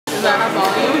Does that have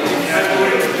volume?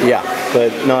 Yeah, but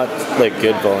not like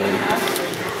good volume.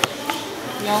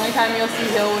 The only time you'll see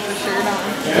Hill with a shirt on.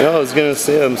 I was gonna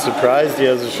say, I'm surprised he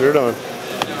has a shirt on.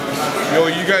 Yo,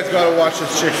 you guys gotta watch this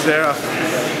chick, Sarah.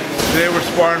 Today we're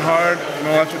sparring hard. You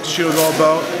know, that's what Toshido's all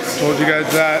about. Told you guys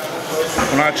that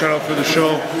when I tried out for the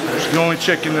show. She's the only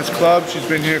chick in this club. She's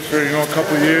been here for, you know, a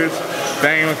couple years,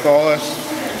 banging with all us,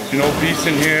 you know, beasts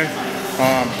in here.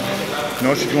 You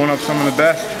know, she's going up some of the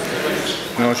best.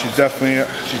 You know, she's definitely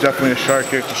a shark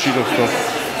here at Toshido. So,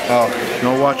 you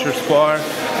know, watch her spar.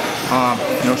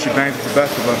 You know, she bangs with the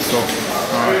best of us. So,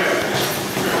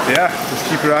 yeah, just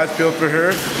keep your eyes peeled for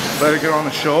her. Let her get on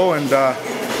the show, and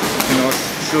you know,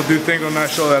 she'll do things on that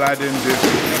show that I didn't do.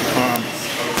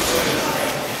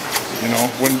 You know,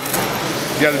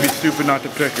 you gotta be stupid not to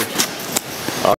pick her.